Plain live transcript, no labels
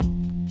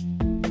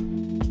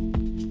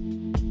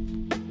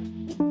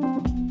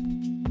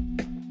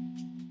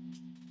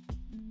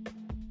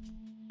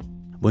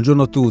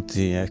Buongiorno a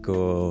tutti,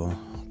 ecco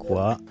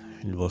qua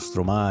il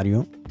vostro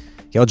Mario,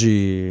 che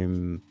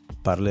oggi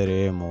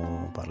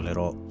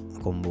parlerò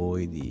con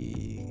voi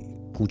di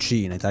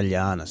cucina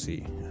italiana,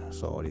 sì,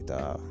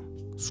 solita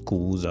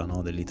scusa,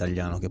 no,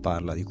 dell'italiano che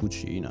parla di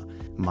cucina,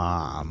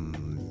 ma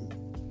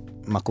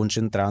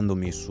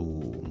concentrandomi su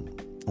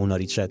una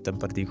ricetta in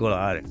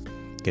particolare,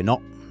 che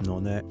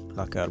non è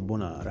la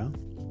carbonara,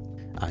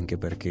 anche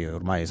perché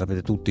ormai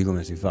sapete tutti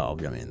come si fa,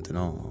 ovviamente,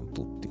 no?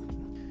 Tutti.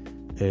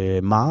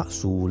 Ma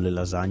sulle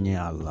lasagne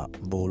alla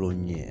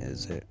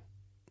bolognese,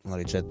 una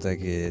ricetta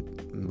che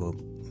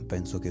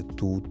penso che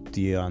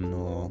tutti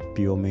hanno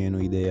più o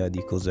meno idea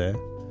di cos'è,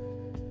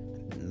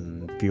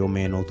 più o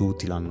meno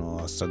tutti l'hanno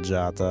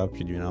assaggiata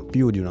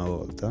più di una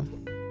volta,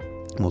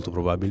 molto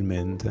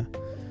probabilmente,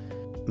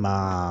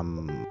 ma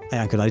è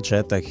anche una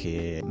ricetta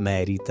che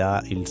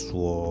merita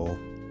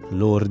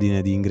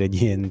l'ordine di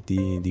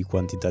ingredienti, di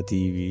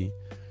quantitativi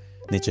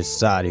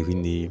necessari,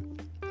 quindi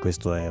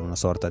questo è una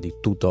sorta di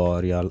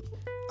tutorial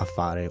a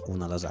fare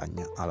una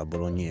lasagna alla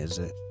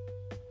bolognese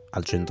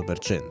al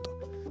 100%,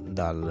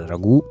 dal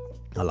ragù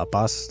alla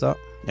pasta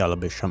e alla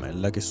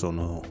besciamella, che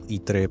sono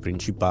i 3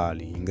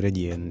 principali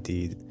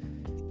ingredienti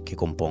che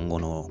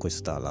compongono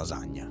questa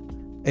lasagna.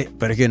 E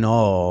perché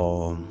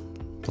no,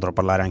 potrò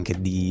parlare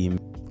anche di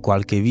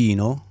qualche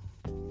vino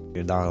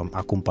da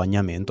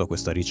accompagnamento a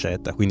questa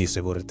ricetta, quindi se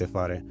vorrete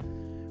fare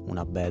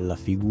una bella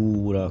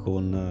figura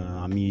con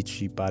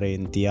amici,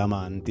 parenti e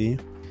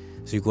amanti,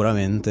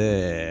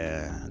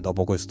 sicuramente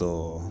dopo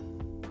questo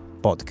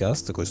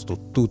podcast,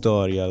 questo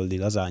tutorial di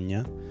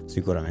lasagna,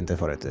 sicuramente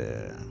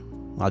farete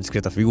una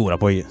discreta figura.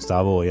 Poi sta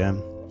a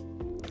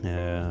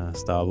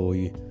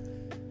voi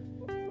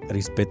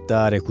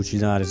rispettare e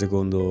cucinare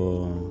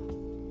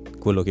secondo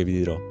quello che vi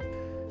dirò.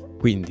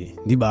 Quindi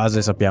di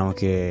base sappiamo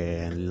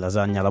che la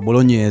lasagna alla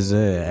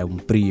bolognese è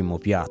un primo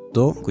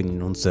piatto, quindi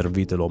non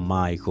servitelo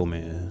mai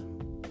come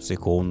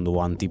secondo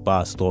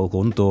antipasto o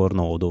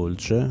contorno o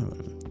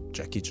dolce,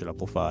 c'è chi ce la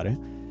può fare.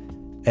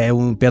 È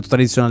un piatto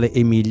tradizionale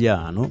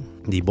emiliano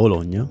di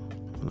Bologna,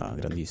 la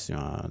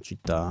grandissima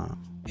città,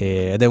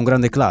 ed è un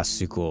grande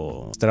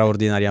classico,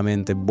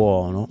 straordinariamente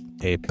buono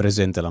e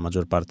presente la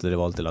maggior parte delle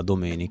volte la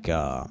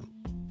domenica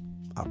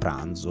a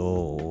pranzo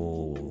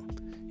o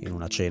in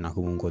una cena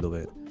comunque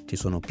dove ci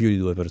sono più di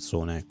 2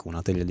 persone. Ecco,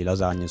 una teglia di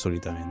lasagne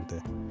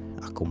solitamente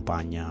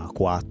accompagna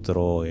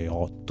 4 e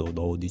 8,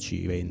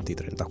 12, 20,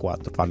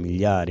 34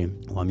 familiari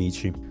o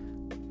amici.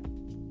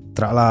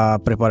 Tra la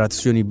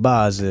preparazione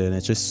base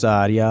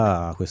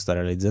necessaria a questa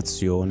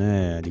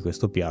realizzazione di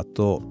questo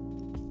piatto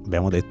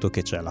abbiamo detto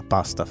che c'è la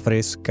pasta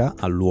fresca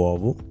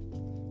all'uovo,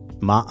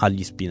 ma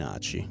agli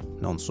spinaci,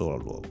 non solo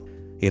all'uovo,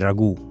 il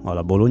ragù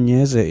alla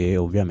bolognese e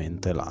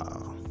ovviamente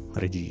la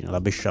regina,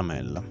 la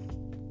besciamella.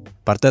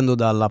 Partendo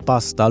dalla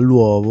pasta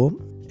all'uovo,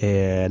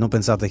 non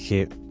pensate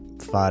che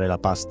fare la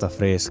pasta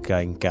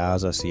fresca in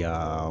casa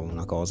sia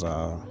una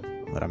cosa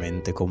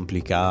veramente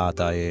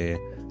complicata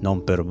e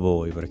non per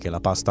voi, perché la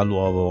pasta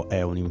all'uovo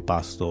è un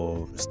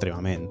impasto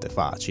estremamente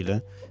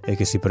facile e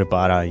che si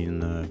prepara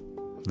in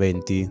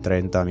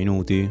 20-30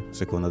 minuti, a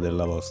seconda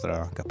della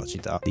vostra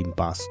capacità di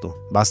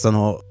impasto.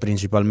 Bastano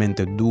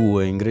principalmente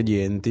 2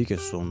 ingredienti, che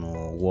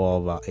sono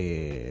uova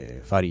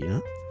e farina,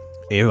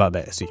 e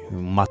vabbè sì,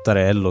 un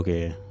mattarello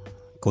che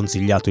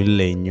consigliato in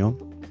legno,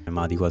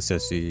 ma di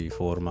qualsiasi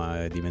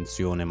forma e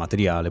dimensione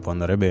materiale può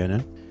andare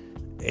bene.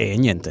 E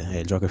niente,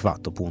 il gioco è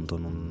fatto, appunto,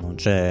 non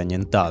c'è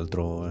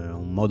nient'altro, è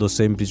un modo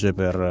semplice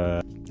per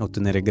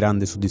ottenere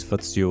grande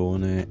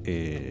soddisfazione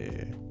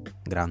e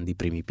grandi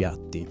primi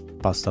piatti.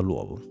 Pasta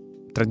all'uovo.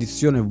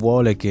 Tradizione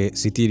vuole che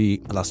si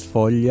tiri la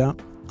sfoglia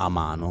a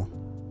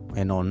mano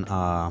e non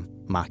a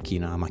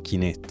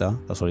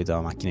macchinetta, la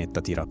solita macchinetta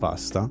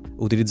tirapasta,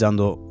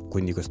 utilizzando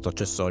quindi questo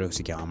accessorio che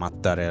si chiama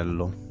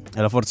mattarello. È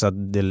la forza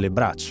delle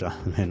braccia,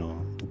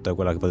 almeno tutta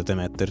quella che potete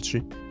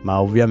metterci, ma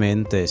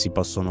ovviamente si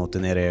possono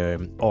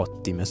ottenere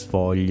ottime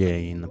sfoglie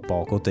in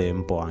poco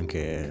tempo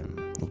anche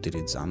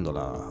utilizzando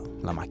la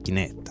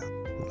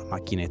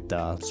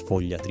macchinetta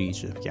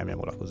sfogliatrice,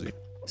 chiamiamola così.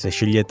 Se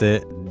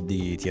scegliete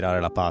di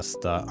tirare la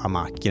pasta a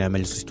macchina è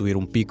meglio sostituire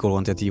un piccolo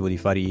quantitativo di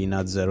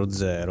farina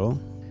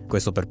 00,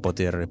 questo per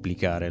poter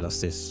replicare la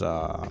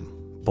stessa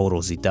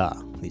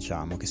porosità,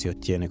 diciamo, che si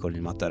ottiene con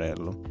il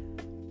mattarello.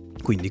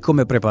 Quindi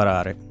come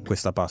preparare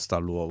questa pasta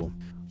all'uovo?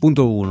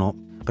 Punto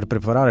 1. Per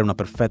preparare una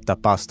perfetta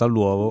pasta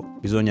all'uovo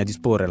bisogna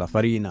disporre la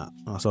farina,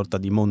 una sorta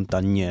di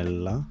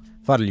montagnella,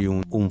 fargli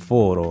un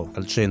foro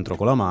al centro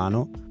con la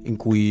mano in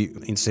cui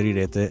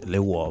inserirete le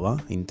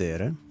uova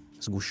intere,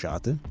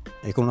 sgusciate,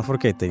 e con una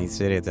forchetta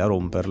inizierete a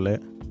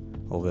romperle,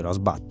 ovvero a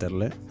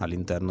sbatterle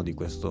all'interno di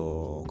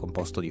questo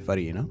composto di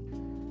farina,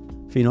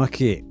 fino a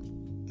che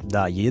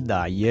la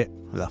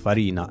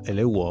farina e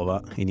le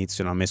uova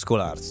iniziano a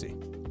mescolarsi.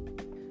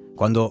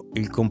 Quando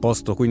il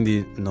composto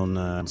quindi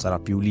non sarà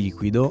più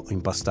liquido,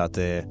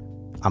 impastate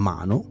a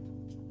mano,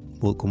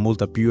 con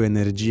molta più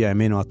energia e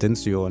meno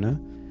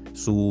attenzione,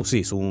 su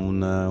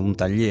un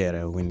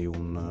tagliere, quindi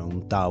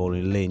un tavolo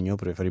in legno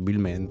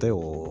preferibilmente,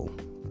 o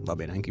va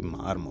bene anche in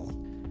marmo,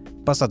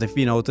 passate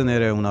fino a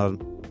ottenere una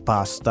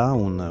pasta,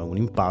 un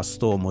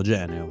impasto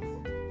omogeneo,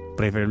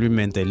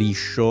 preferibilmente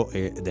liscio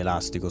ed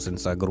elastico,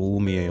 senza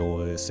grumi e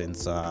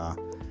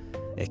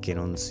che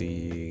non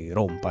si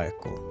rompa,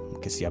 ecco,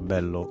 che sia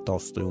bello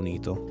tosto e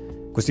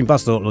unito. Questo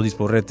impasto lo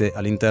disporrete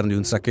all'interno di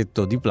un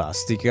sacchetto di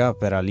plastica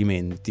per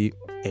alimenti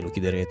e lo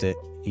chiuderete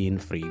in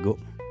frigo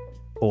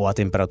o a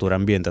temperatura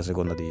ambiente a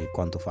seconda di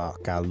quanto fa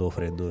caldo o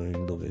freddo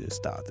dove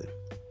state.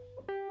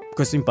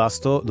 Questo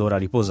impasto dovrà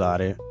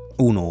riposare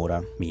 1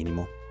 ora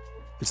minimo.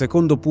 Il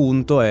secondo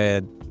punto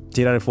è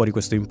tirare fuori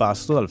questo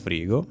impasto dal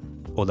frigo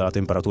o dalla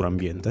temperatura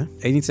ambiente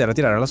e iniziare a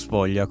tirare la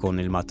sfoglia con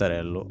il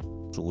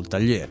mattarello sul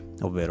tagliere,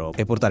 ovvero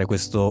e portare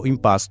questo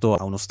impasto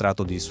a uno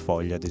strato di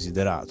sfoglia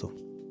desiderato.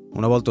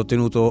 Una volta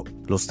ottenuto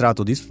lo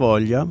strato di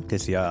sfoglia, che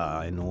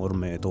sia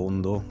enorme,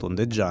 tondo,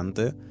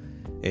 tondeggiante,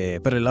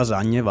 per le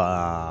lasagne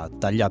va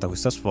tagliata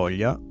questa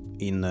sfoglia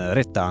in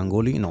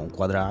rettangoli, non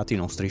quadrati,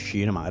 non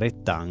striscine, ma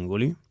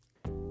rettangoli,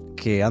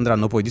 che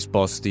andranno poi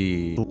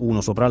disposti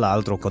uno sopra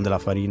l'altro con della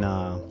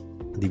farina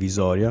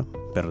divisoria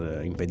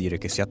per impedire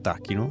che si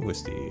attacchino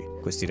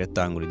questi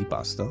rettangoli di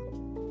pasta.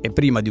 E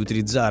prima di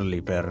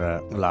utilizzarli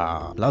per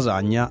la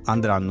lasagna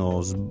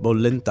andranno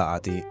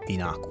sbollentati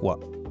in acqua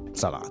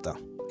salata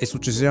e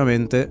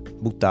successivamente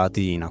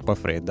buttati in acqua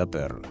fredda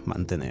per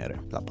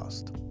mantenere la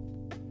pasta.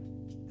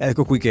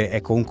 Ecco qui che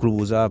è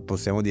conclusa,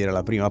 possiamo dire,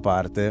 la prima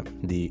parte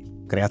di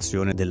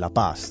creazione della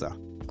pasta.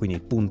 Quindi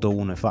il punto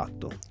 1 è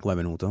fatto. Come è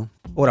venuto?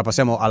 Ora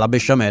passiamo alla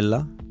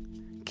besciamella,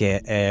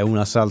 che è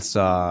una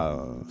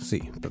salsa,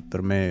 sì,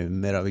 per me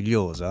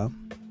meravigliosa.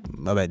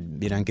 Vabbè,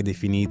 viene anche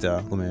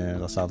definita come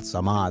la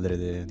salsa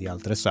madre di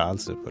altre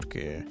salse,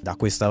 perché da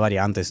questa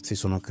variante si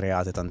sono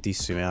create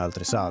tantissime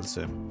altre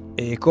salse.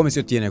 E come si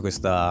ottiene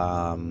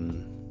questa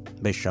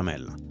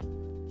besciamella?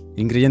 Gli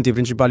ingredienti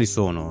principali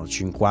sono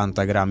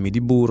 50 grammi di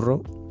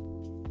burro,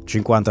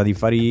 50 di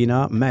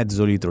farina,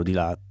 mezzo litro di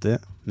latte,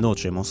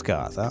 noce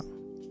moscata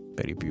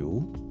per i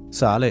più,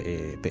 sale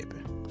e pepe,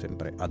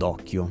 sempre ad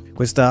occhio.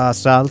 Questa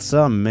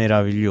salsa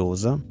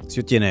meravigliosa si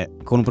ottiene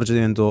con un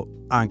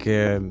procedimento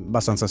anche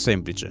abbastanza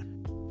semplice.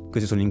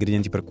 Questi sono gli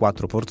ingredienti per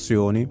 4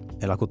 porzioni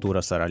e la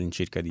cottura sarà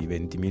all'incirca di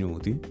 20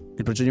 minuti.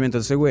 Il procedimento è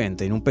il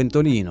seguente: in un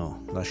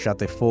pentolino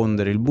lasciate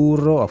fondere il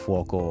burro a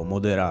fuoco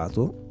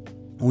moderato,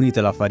 unite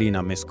la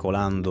farina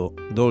mescolando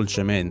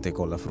dolcemente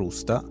con la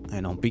frusta e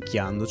non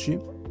picchiandoci,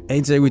 e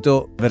in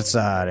seguito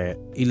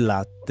versare il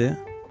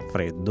latte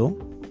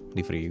freddo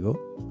di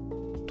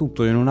frigo,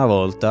 tutto in una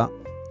volta,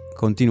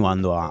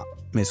 continuando a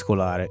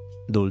mescolare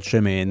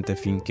dolcemente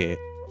finché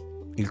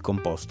il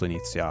composto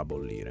inizia a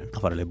bollire, a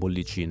fare le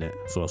bollicine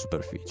sulla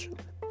superficie.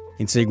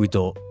 In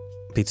seguito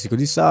pizzico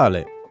di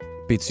sale,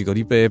 pizzico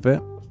di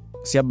pepe,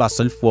 si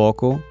abbassa il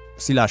fuoco,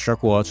 si lascia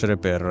cuocere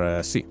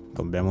per,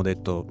 come abbiamo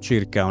detto,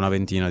 circa una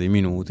ventina di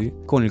minuti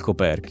con il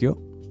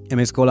coperchio e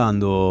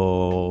mescolando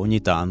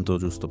ogni tanto,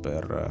 giusto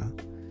per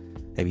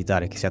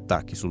evitare che si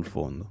attacchi sul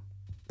fondo.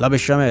 La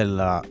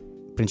besciamella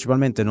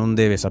principalmente non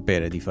deve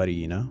sapere di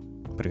farina,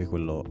 perché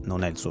quello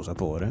non è il suo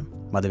sapore,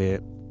 ma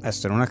deve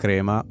essere una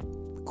crema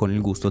con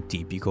il gusto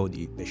tipico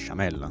di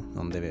besciamella.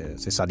 Non deve,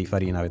 se sa di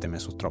farina avete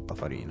messo troppa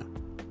farina.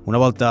 Una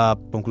volta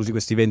conclusi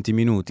questi 20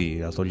 minuti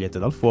la togliete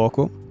dal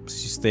fuoco, si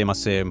sistema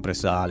sempre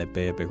sale,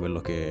 pepe,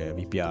 quello che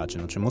vi piace,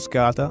 noce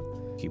moscata,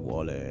 chi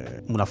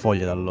vuole una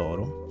foglia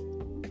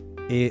d'alloro.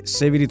 E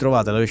se vi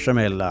ritrovate la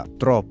besciamella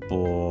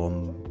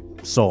troppo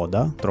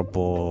soda,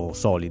 troppo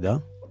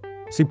solida,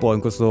 si può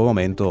in questo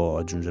momento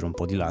aggiungere un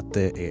po' di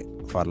latte e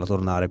farla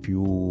tornare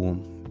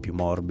più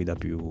morbida,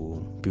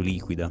 più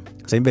liquida.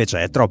 Se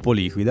invece è troppo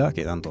liquida,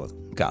 che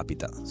tanto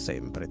capita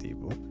sempre,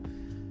 tipo,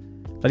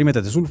 la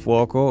rimettete sul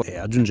fuoco e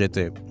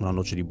aggiungete una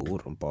noce di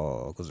burro, un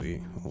po' così,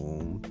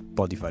 un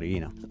po' di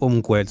farina.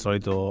 Comunque il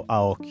solito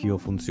a occhio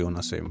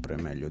funziona sempre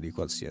meglio di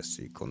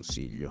qualsiasi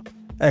consiglio.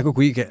 Ecco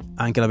qui che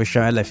anche la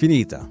besciamella è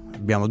finita.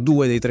 Abbiamo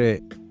 2 dei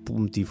 3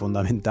 punti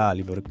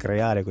fondamentali per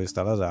creare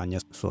questa lasagna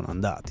sono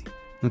andati.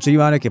 Non ci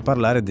rimane che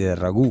parlare del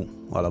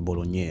ragù alla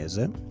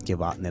bolognese, che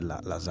va nella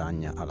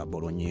lasagna alla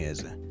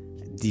bolognese.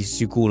 Di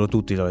sicuro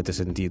tutti l'avete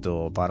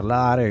sentito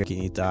parlare, chi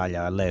in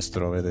Italia,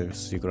 all'estero avete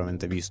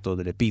sicuramente visto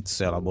delle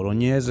pizze alla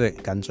bolognese.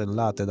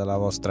 Cancellate dalla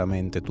vostra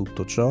mente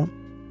tutto ciò,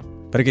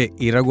 perché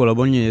il ragù alla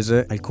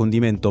bolognese è il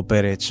condimento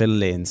per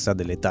eccellenza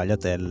delle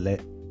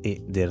tagliatelle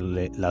e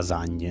delle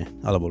lasagne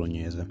alla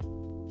bolognese.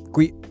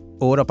 Qui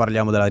ora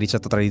parliamo della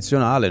ricetta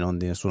tradizionale, non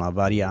di nessuna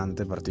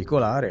variante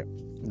particolare,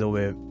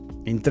 dove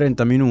in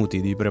 30 minuti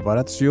di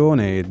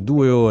preparazione,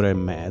 2 ore e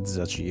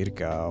mezza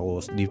circa o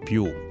di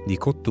più di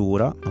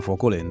cottura a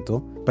fuoco lento,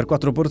 per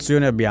 4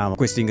 porzioni abbiamo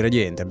questi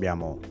ingredienti.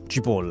 Abbiamo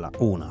cipolla,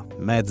 una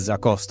mezza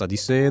costa di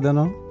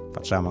sedano,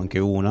 facciamo anche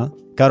una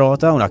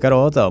carota,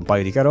 un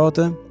paio di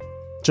carote,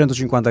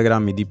 150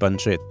 grammi di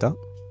pancetta,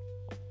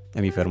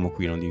 e mi fermo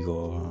qui, non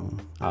dico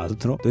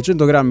altro,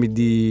 200 grammi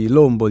di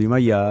lombo di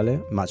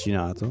maiale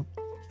macinato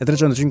e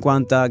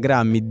 350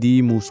 grammi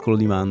di muscolo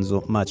di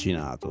manzo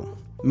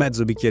macinato,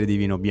 mezzo bicchiere di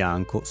vino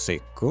bianco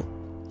secco,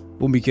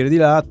 un bicchiere di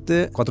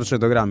latte,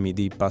 400 grammi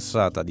di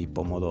passata di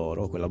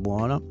pomodoro, quella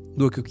buona,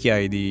 2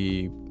 cucchiai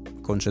di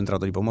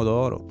concentrato di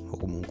pomodoro, o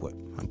comunque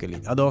anche lì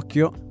ad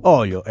occhio,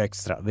 olio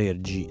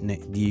extravergine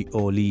di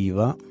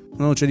oliva,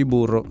 noce di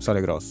burro, sale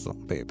grosso,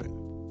 pepe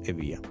e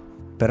via.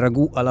 Per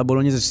ragù alla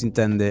bolognese si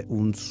intende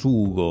un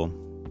sugo,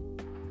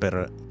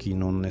 per chi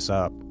non ne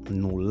sa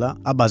nulla,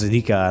 a base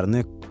di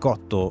carne,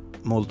 cotto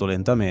molto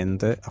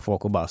lentamente a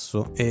fuoco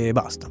basso e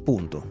basta,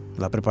 punto.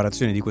 La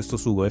preparazione di questo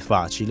sugo è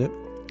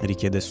facile,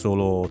 richiede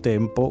solo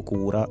tempo,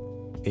 cura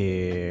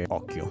e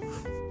occhio.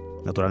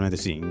 Naturalmente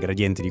sì,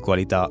 ingredienti di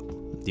qualità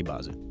di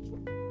base.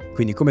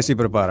 Quindi come si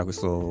prepara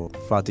questo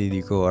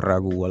fatidico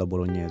ragù alla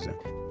bolognese?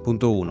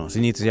 Punto 1. Si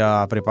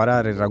inizia a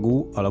preparare il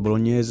ragù alla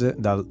bolognese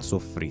dal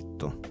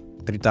soffritto,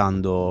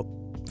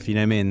 tritando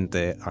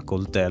finemente a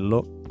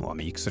coltello o a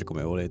mixer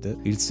come volete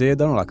il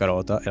sedano, la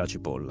carota e la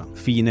cipolla.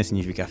 Fine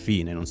significa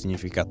fine, non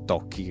significa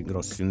tocchi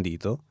grossi un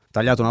dito.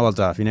 Tagliato una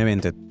volta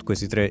finemente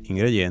questi 3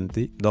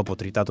 ingredienti, dopo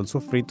tritato il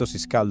soffritto si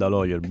scalda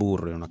l'olio e il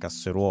burro in una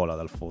casseruola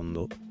dal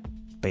fondo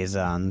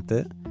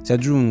pesante, si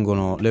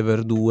aggiungono le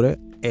verdure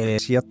e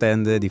si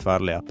attende di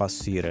farle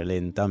appassire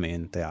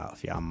lentamente a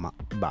fiamma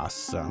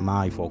bassa,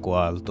 mai fuoco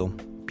alto.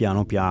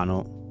 Piano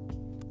piano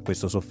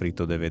questo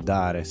soffritto deve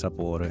dare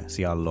sapore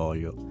sia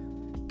all'olio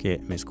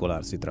che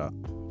mescolarsi tra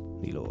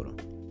di loro.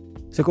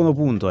 Secondo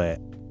punto è: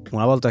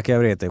 una volta che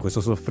avrete questo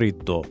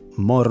soffritto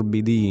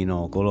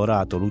morbidino,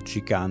 colorato,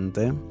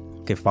 luccicante,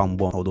 che fa un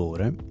buon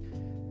odore,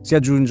 si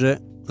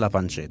aggiunge la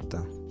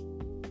pancetta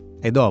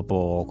e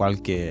dopo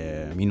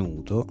qualche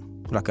minuto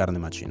la carne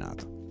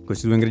macinata.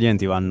 Questi 2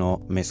 ingredienti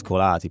vanno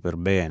mescolati per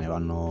bene,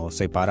 vanno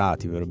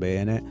separati per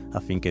bene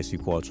affinché si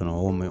cuociano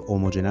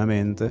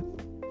omogeneamente,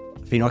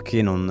 fino a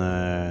che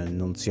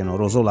non siano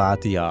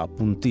rosolati a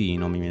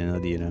puntino, mi viene da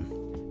dire.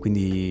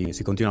 Quindi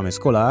si continua a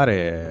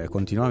mescolare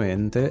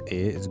continuamente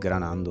e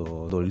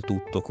sgranando il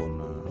tutto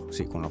con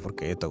una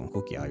forchetta, con un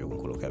cucchiaio, con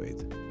quello che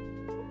avete.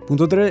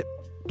 Punto 3.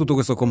 Tutto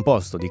questo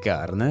composto di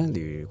carne,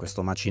 di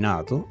questo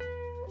macinato,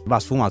 va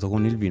sfumato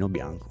con il vino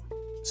bianco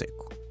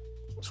secco.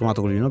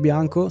 Sfumato con il vino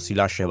bianco, si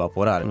lascia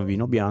evaporare il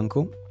vino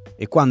bianco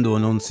e quando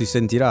non si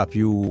sentirà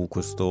più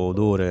questo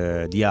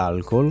odore di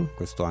alcol,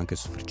 questo anche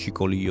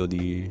sfricicolio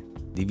di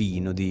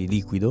vino, di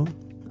liquido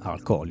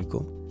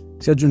alcolico,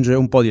 si aggiunge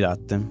un po' di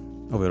latte,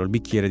 ovvero il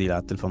bicchiere di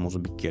latte, il famoso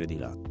bicchiere di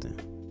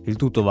latte. Il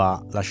tutto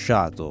va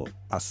lasciato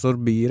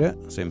assorbire,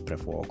 sempre a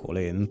fuoco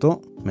lento,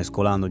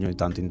 mescolandogli di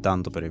tanto in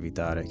tanto per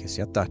evitare che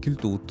si attacchi il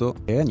tutto,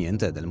 e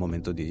niente, è del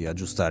momento di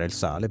aggiustare il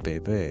sale,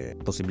 pepe,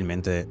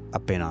 possibilmente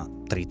appena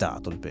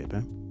tritato il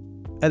pepe.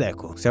 Ed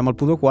ecco, siamo al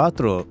punto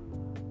 4,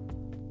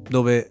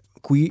 dove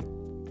qui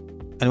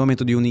è il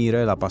momento di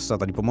unire la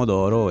passata di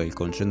pomodoro e il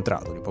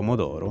concentrato di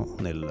pomodoro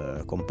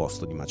nel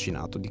composto di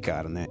macinato di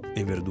carne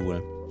e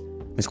verdure.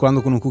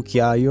 Mescolando con un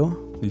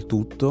cucchiaio il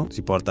tutto,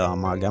 si porta a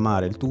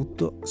amalgamare il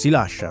tutto, si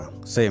lascia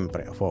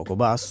sempre a fuoco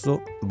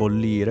basso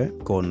bollire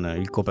con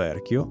il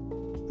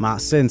coperchio, ma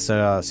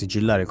senza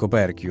sigillare il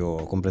coperchio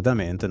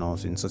completamente, no,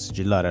 senza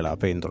sigillare la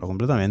pentola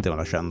completamente, ma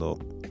lasciando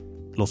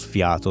lo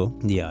sfiato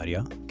di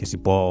aria che si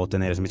può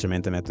ottenere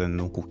semplicemente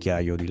mettendo un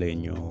cucchiaio di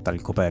legno tra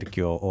il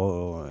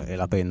coperchio e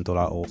la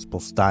pentola, o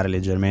spostare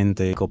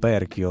leggermente il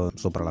coperchio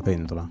sopra la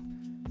pentola.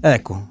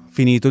 Ecco,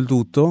 finito il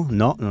tutto?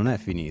 No, non è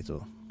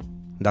finito.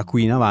 Da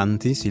qui in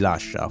avanti si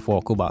lascia a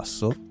fuoco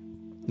basso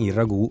il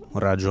ragù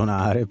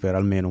ragionare per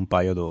almeno un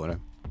paio d'ore,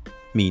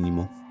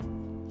 minimo.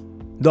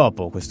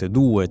 Dopo queste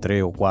 2, 3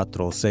 o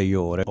 4 o 6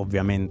 ore,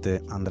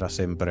 ovviamente andrà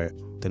sempre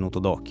tenuto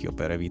d'occhio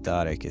per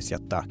evitare che si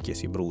attacchi e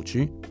si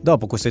bruci.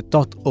 Dopo queste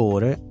tot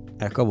ore,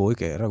 ecco a voi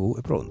che il ragù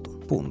è pronto,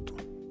 punto.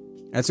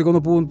 E il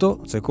secondo punto,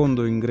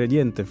 secondo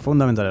ingrediente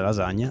fondamentale della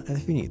lasagna, è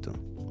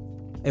finito.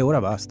 E ora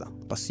basta,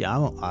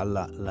 passiamo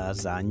alla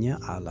lasagna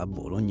alla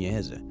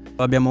bolognese.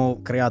 Abbiamo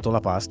creato la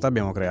pasta,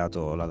 abbiamo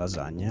creato la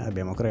lasagna,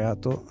 abbiamo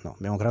creato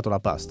la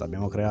pasta,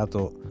 abbiamo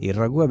creato il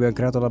ragù, abbiamo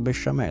creato la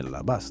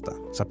besciamella, basta.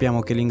 Sappiamo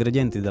che gli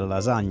ingredienti della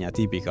lasagna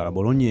tipica alla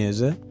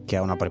bolognese, che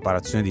ha una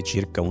preparazione di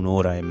circa 1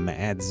 ora e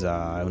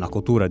mezza e una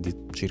cottura di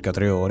circa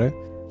 3 ore,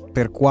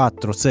 per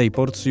 4-6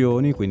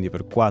 porzioni, quindi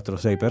per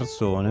 4-6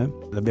 persone,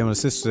 abbiamo le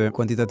stesse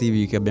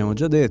quantitativi che abbiamo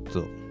già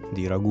detto,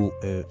 di ragù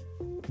e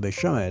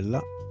besciamella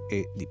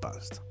e di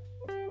pasta.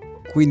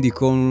 Quindi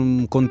con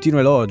un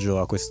continuo elogio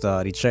a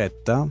questa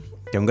ricetta,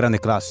 che è un grande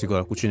classico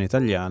della cucina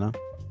italiana,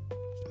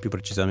 più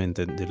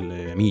precisamente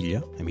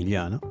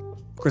emiliana,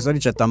 questa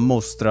ricetta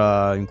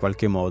mostra in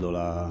qualche modo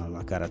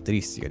la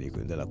caratteristica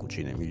della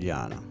cucina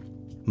emiliana.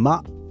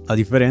 Ma la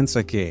differenza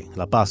è che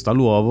la pasta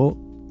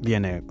all'uovo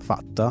viene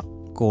fatta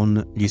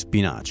con gli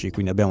spinaci,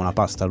 quindi abbiamo una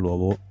pasta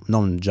all'uovo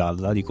non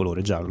gialla, di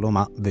colore giallo,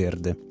 ma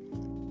verde.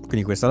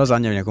 Quindi questa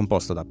lasagna viene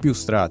composta da più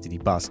strati di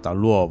pasta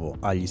all'uovo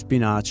agli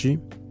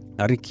spinaci,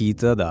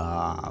 arricchita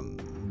da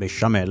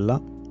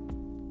besciamella,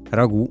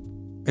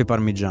 ragù e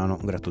parmigiano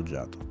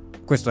grattugiato.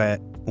 Questo è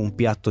un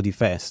piatto di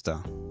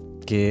festa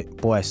che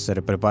può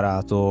essere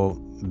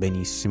preparato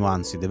benissimo,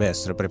 anzi deve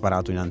essere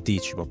preparato in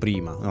anticipo,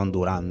 prima, non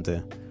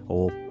durante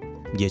o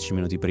 10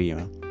 minuti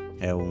prima.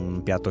 È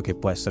un piatto che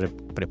può essere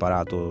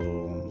preparato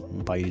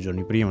un paio di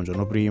giorni prima, un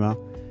giorno prima,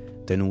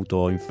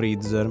 tenuto in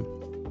freezer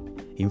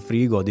in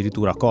frigo,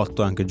 addirittura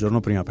cotto anche il giorno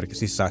prima, perché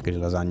si sa che le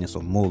lasagne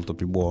sono molto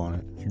più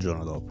buone il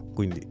giorno dopo.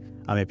 Quindi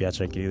a me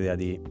piace anche l'idea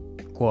di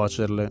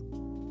cuocerle,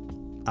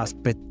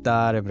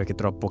 aspettare perché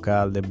troppo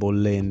calde,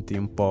 bollenti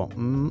un po',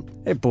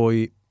 e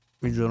poi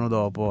il giorno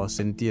dopo a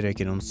sentire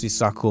che non si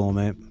sa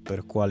come,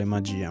 per quale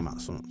magia, ma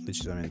sono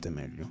decisamente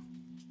meglio.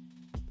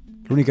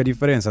 L'unica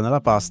differenza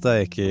nella pasta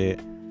è che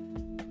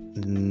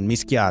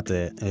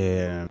mischiate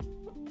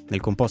nel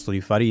composto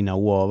di farina,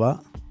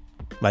 uova,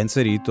 va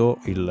inserito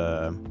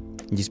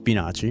gli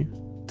spinaci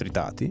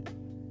tritati,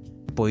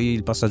 poi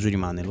il passaggio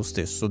rimane lo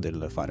stesso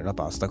del fare la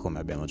pasta, come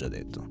abbiamo già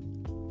detto.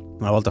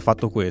 Una volta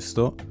fatto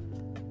questo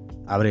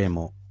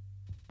avremo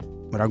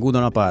ragù da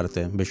una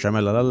parte,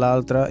 besciamella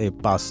dall'altra e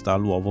pasta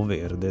all'uovo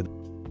verde.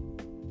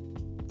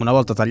 Una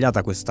volta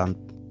tagliata questa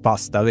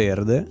pasta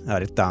verde a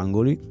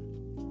rettangoli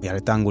e a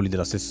rettangoli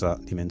della stessa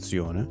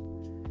dimensione,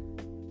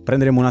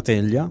 prenderemo una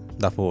teglia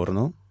da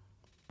forno,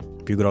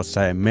 più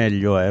grossa è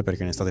meglio è,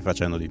 perché ne state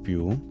facendo di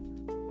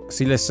più.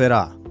 Si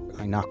lesserà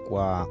in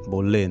acqua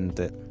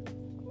bollente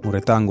un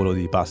rettangolo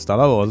di pasta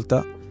alla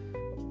volta,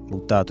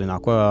 buttato in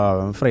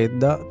acqua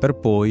fredda, per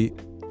poi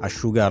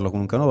asciugarlo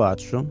con un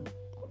canovaccio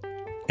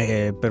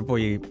e per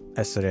poi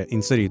essere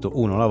inserito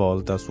uno alla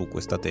volta su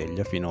questa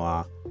teglia fino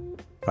a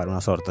fare una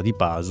sorta di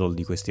puzzle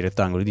di questi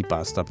rettangoli di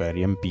pasta per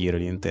riempire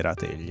l'intera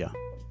teglia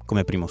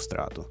come primo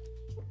strato.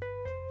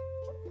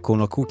 Con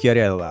un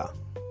cucchiaio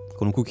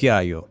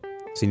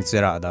si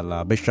inizierà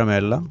dalla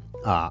besciamella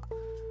a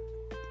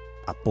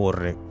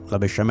porre la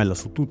besciamella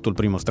su tutto il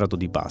primo strato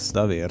di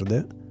pasta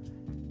verde,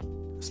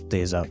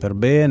 stesa per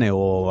bene,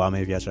 o a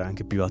me piace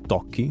anche più a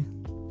tocchi,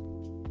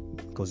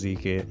 così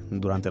che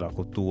durante la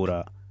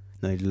cottura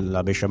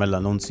la besciamella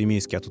non si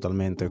mischia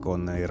totalmente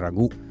con il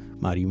ragù,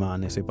 ma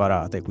rimane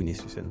separata e quindi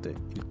si sente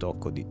il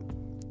tocco di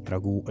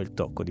ragù e il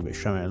tocco di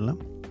besciamella.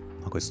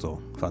 Ma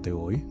questo fate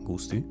voi,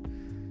 gusti.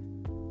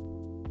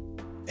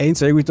 E in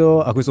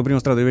seguito a questo primo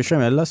strato di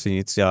besciamella si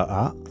inizia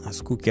a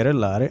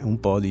scucchiarellare un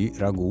po' di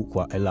ragù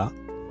qua e là,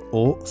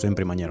 o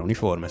sempre in maniera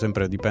uniforme,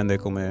 sempre dipende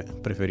come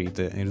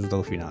preferite il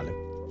risultato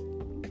finale.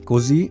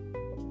 Così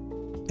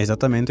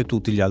esattamente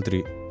tutti gli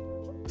altri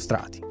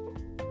strati.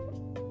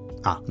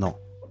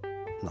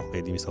 No,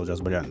 vedi, mi stavo già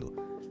sbagliando.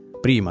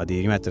 Prima di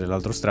rimettere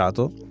l'altro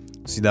strato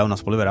si dà una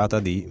spolverata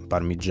di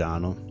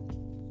parmigiano,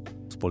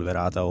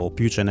 spolverata, o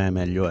più ce n'è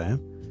meglio è,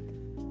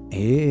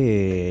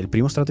 e il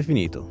primo strato è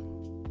finito.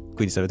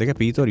 Quindi se avete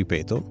capito,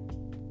 ripeto: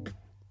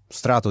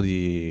 strato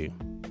di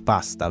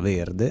pasta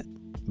verde,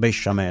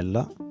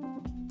 besciamella,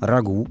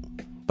 ragù,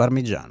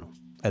 parmigiano,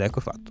 ed ecco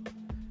fatto.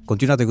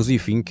 Continuate così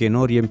finché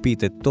non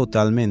riempite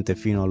totalmente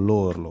fino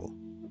all'orlo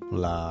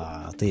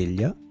la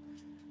teglia.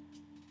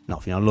 No,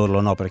 fino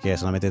all'orlo no, perché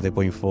se la mettete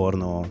poi in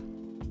forno,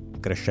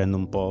 crescendo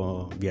un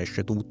po' vi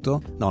esce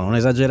tutto. No, non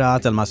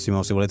esagerate, al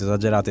massimo se volete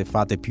esagerate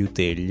fate più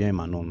teglie,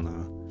 ma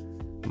non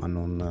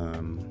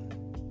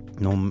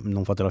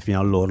fatela fino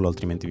all'orlo,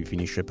 altrimenti vi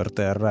finisce per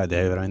terra ed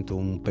è veramente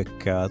un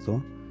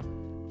peccato.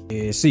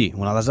 E sì,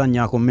 una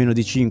lasagna con meno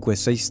di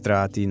 5-6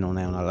 strati non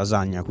è una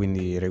lasagna,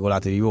 quindi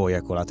regolatevi voi,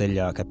 ecco, la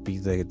teglia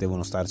capite che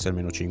devono starsi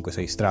almeno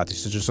 5-6 strati.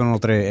 Se ci sono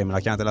 3 e me la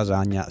chiamate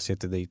lasagna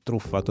siete dei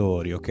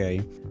truffatori,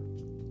 ok?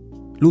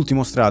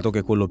 L'ultimo strato, che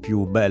è quello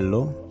più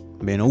bello,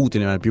 meno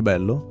utile ma il più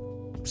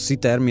bello, si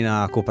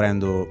termina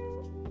coprendo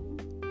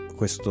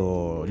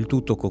il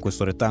tutto con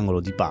questo rettangolo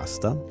di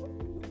pasta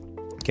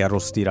che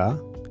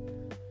arrostirà,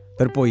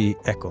 per poi,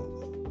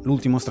 ecco,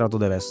 l'ultimo strato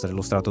deve essere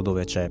lo strato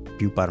dove c'è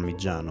più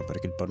parmigiano,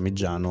 perché il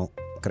parmigiano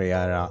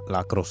creerà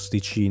la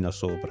crosticina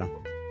sopra.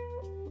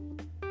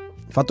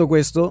 Fatto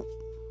questo,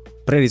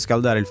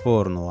 preriscaldare il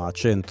forno a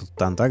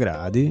 180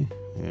 gradi,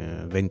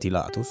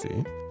 ventilato,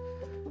 sì.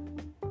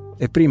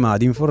 E prima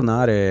di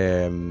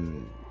infornare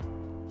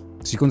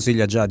si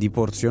consiglia già di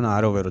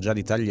porzionare, ovvero già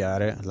di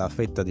tagliare la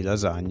fetta di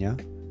lasagna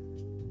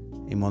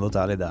in modo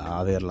tale da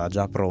averla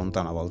già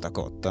pronta una volta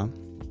cotta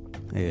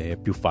e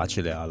più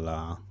facile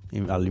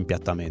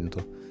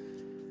all'impiattamento.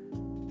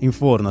 In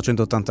forno a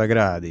 180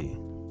 gradi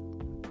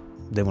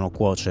devono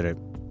cuocere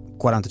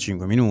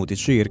 45 minuti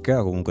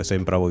circa, comunque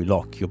sempre a voi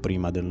l'occhio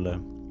prima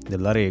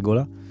della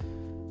regola,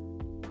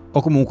 o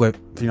comunque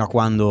fino a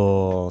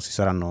quando si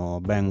saranno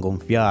ben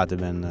gonfiate,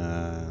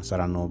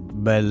 saranno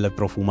belle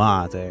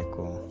profumate,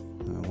 ecco,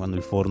 quando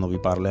il forno vi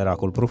parlerà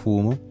col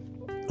profumo.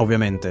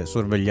 Ovviamente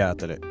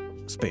sorvegliatele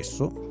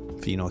spesso,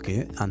 fino a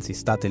che, anzi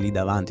state lì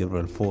davanti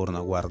proprio al forno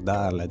a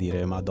guardarla, a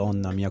dire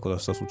Madonna mia cosa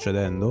sta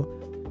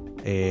succedendo,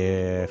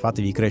 e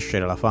fatevi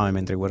crescere la fame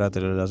mentre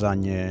guardate le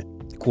lasagne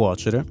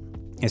cuocere.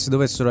 E se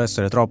dovessero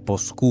essere troppo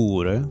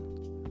scure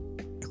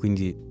e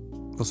quindi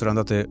fossero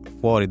andate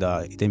fuori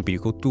dai tempi di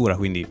cottura,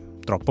 quindi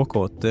troppo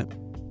cotte,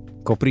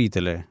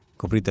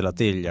 coprite la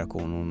teglia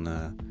con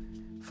un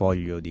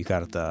foglio di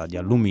carta di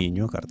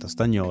alluminio, carta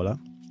stagnola,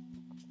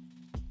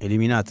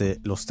 eliminate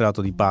lo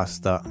strato di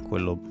pasta,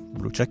 quello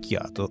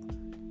bruciacchiato,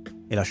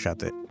 e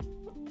lasciate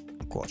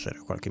cuocere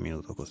qualche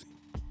minuto così.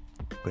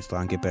 Questo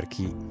anche per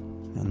chi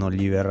non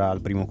gli verrà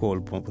al primo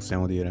colpo,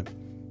 possiamo dire.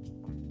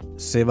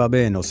 Se va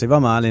bene o se va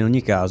male, in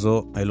ogni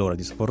caso è l'ora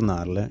di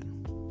sfornarle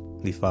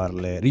di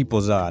farle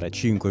riposare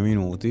 5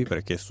 minuti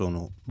perché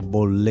sono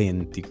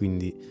bollenti,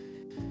 quindi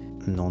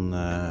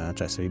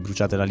cioè se vi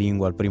bruciate la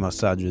lingua al primo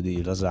assaggio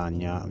di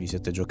lasagna vi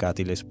siete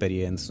giocati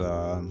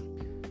l'esperienza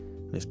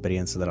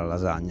della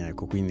lasagna,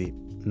 ecco. Quindi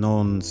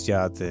non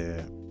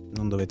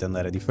dovete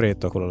andare di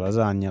fretta con la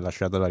lasagna,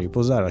 lasciatela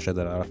riposare,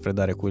 lasciatela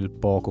raffreddare quel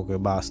poco che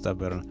basta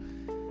per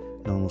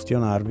non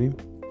ustionarvi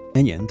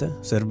e niente,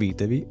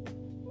 servite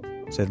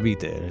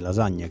le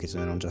lasagne che se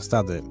ne erano già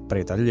state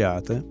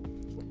pretagliate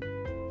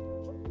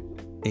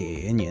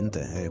e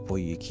niente, e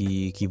poi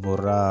chi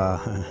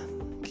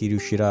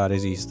riuscirà a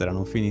resistere a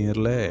non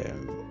finirle,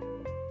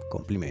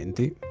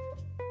 complimenti.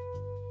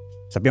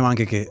 Sappiamo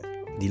anche che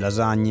di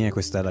lasagne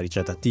questa è la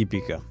ricetta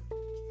tipica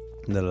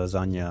della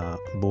lasagna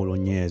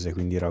bolognese,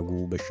 quindi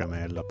ragù,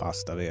 besciamella,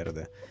 pasta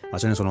verde, ma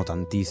ce ne sono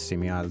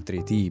tantissimi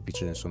altri tipi,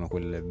 ce ne sono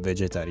quelle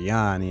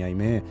vegetariane,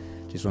 ahimè,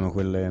 ci sono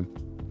quelle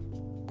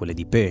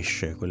di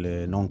pesce,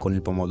 quelle non con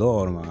il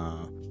pomodoro,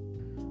 ma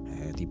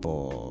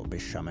tipo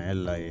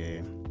besciamella,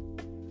 e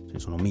ce ne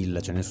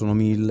sono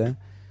mille,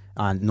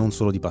 non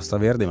solo di pasta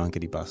verde ma anche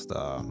di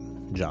pasta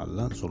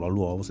gialla, solo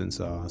all'uovo,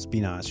 senza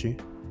spinaci.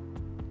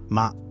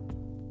 Ma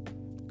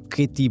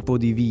che tipo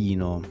di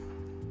vino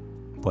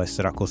può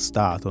essere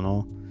accostato,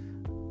 no?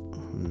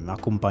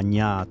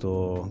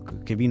 Accompagnato,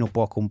 che vino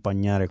può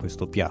accompagnare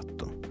questo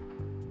piatto?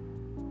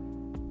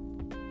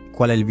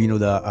 Qual è il vino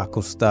da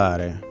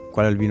accostare?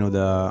 Qual è il vino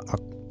da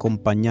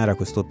accompagnare a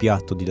questo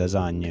piatto di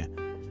lasagne,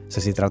 se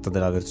si tratta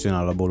della versione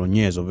alla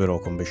bolognese, ovvero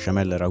con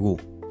besciamella e ragù?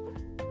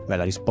 Beh,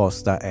 la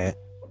risposta è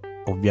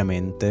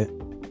ovviamente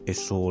e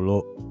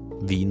solo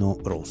vino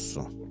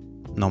rosso,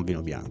 non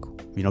vino bianco.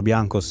 Vino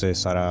bianco se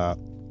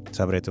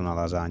avrete una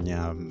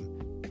lasagna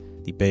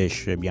di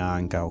pesce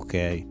bianca, ok,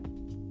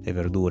 e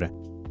verdure,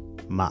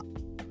 ma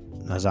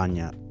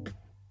lasagna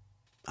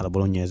alla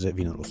bolognese,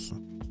 vino rosso.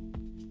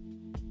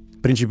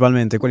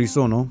 Principalmente quali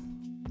sono?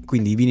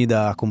 Quindi i vini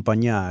da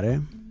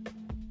accompagnare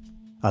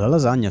alla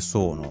lasagna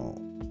sono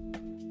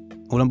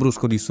un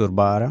lambrusco di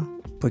Sorbara,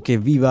 poiché è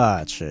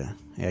vivace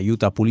e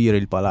aiuta a pulire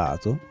il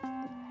palato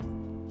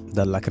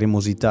dalla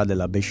cremosità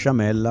della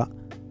besciamella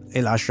e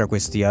lascia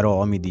questi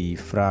aromi di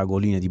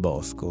fragoline di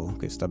bosco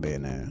che sta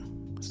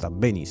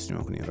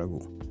benissimo con il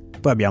ragù.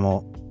 Poi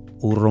abbiamo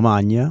un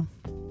Romagna,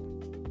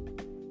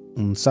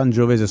 un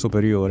Sangiovese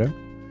Superiore,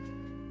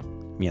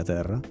 mia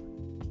terra,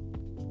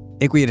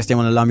 e qui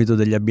restiamo nell'ambito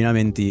degli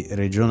abbinamenti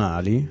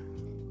regionali,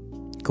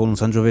 con un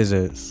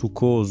Sangiovese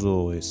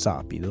succoso e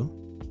sapido,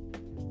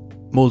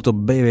 molto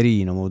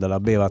beverino, dalla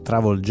beva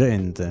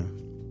travolgente,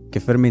 che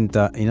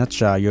fermenta in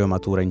acciaio e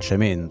matura in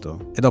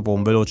cemento, e dopo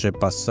un veloce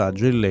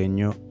passaggio in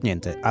legno,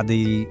 ha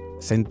dei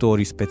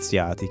sentori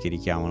speziati che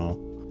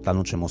richiamano la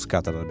noce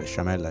moscata della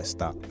besciamella e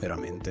sta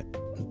veramente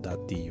da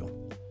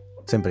Dio.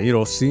 Sempre di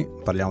rossi,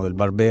 parliamo del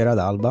Barbera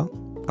d'Alba,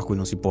 a cui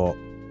non si può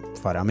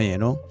fare a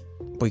meno,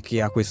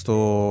 poiché ha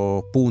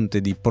questo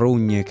punte di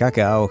prugne e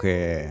cacao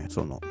che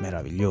sono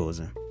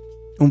meravigliose.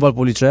 Un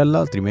Valpolicella,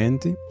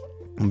 altrimenti,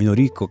 un vino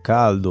ricco,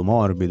 caldo,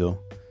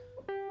 morbido,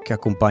 che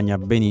accompagna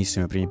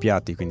benissimo i primi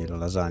piatti, quindi con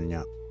la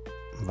lasagna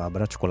va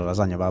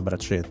a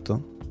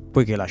braccetto,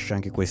 poiché lascia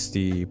anche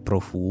questi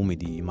profumi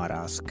di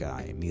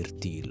marasca e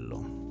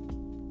mirtillo.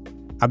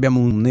 Abbiamo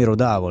un Nero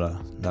d'Avola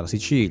dalla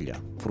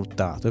Sicilia,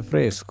 fruttato e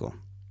fresco,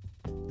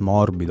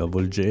 morbido,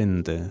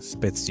 avvolgente,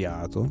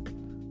 speziato,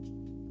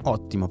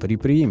 ottimo per i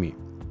primi.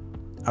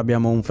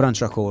 Abbiamo un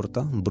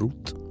Franciacorta, un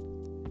Brut,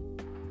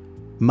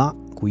 ma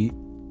qui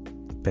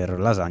per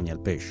lasagna al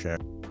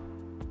pesce.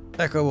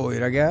 Ecco a voi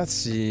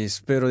ragazzi,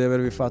 spero di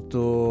avervi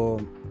fatto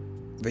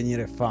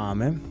venire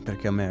fame,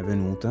 perché a me è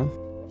venuta.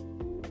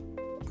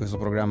 Questo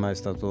programma è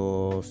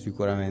stato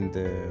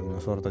sicuramente una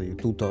sorta di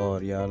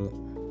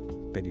tutorial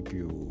per i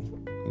più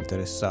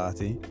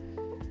interessati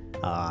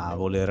a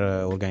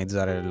voler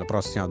organizzare la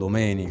prossima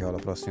domenica o la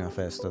prossima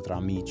festa tra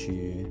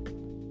amici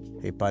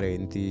e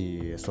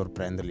parenti e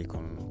sorprenderli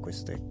con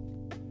queste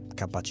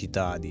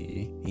capacità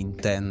di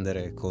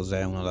intendere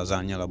cos'è una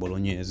lasagna alla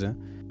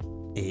bolognese.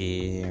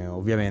 E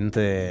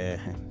ovviamente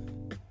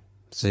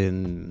se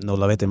non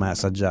l'avete mai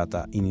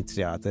assaggiata,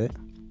 iniziate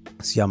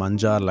sia a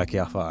mangiarla che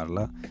a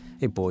farla,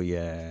 e poi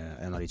è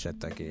una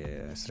ricetta che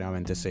è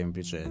estremamente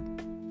semplice.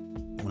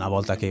 Una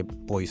volta che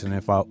poi se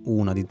ne fa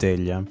una di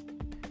teglia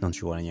non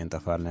ci vuole niente a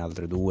farne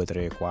altre 2,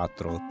 3,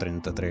 4,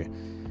 33,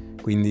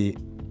 quindi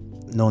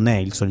non è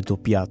il solito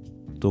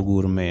piatto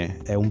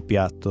gourmet, è un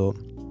piatto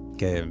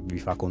che vi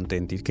fa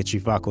contenti, che ci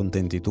fa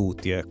contenti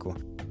tutti,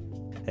 ecco.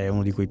 È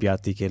uno di quei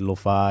piatti che lo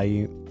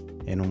fai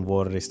e non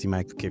vorresti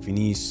mai che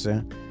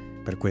finisse,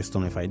 per questo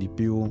ne fai di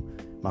più,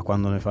 ma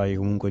quando ne fai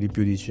comunque di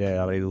più dici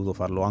avrei dovuto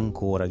farlo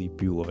ancora di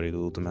più, avrei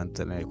dovuto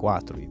mettere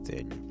 4 di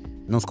teglie.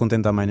 Non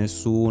scontenta mai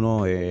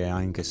nessuno, e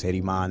anche se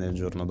rimane il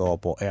giorno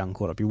dopo è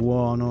ancora più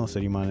buono, se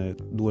rimane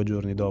 2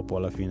 giorni dopo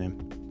alla fine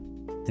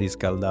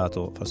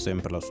riscaldato fa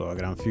sempre la sua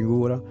gran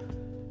figura,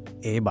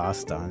 e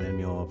basta. Nel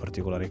mio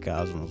particolare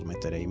caso non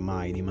smetterei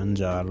mai di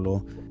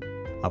mangiarlo,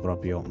 ma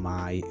proprio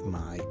mai,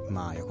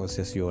 a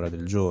qualsiasi ora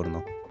del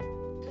giorno,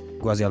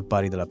 quasi al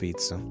pari della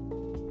pizza.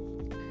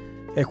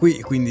 E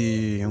qui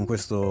quindi con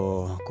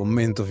questo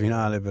commento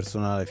finale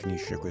personale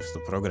finisce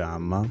questo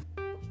programma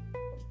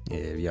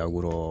e vi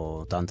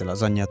auguro tante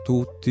lasagne a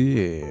tutti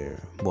e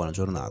buona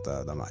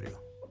giornata da Mario.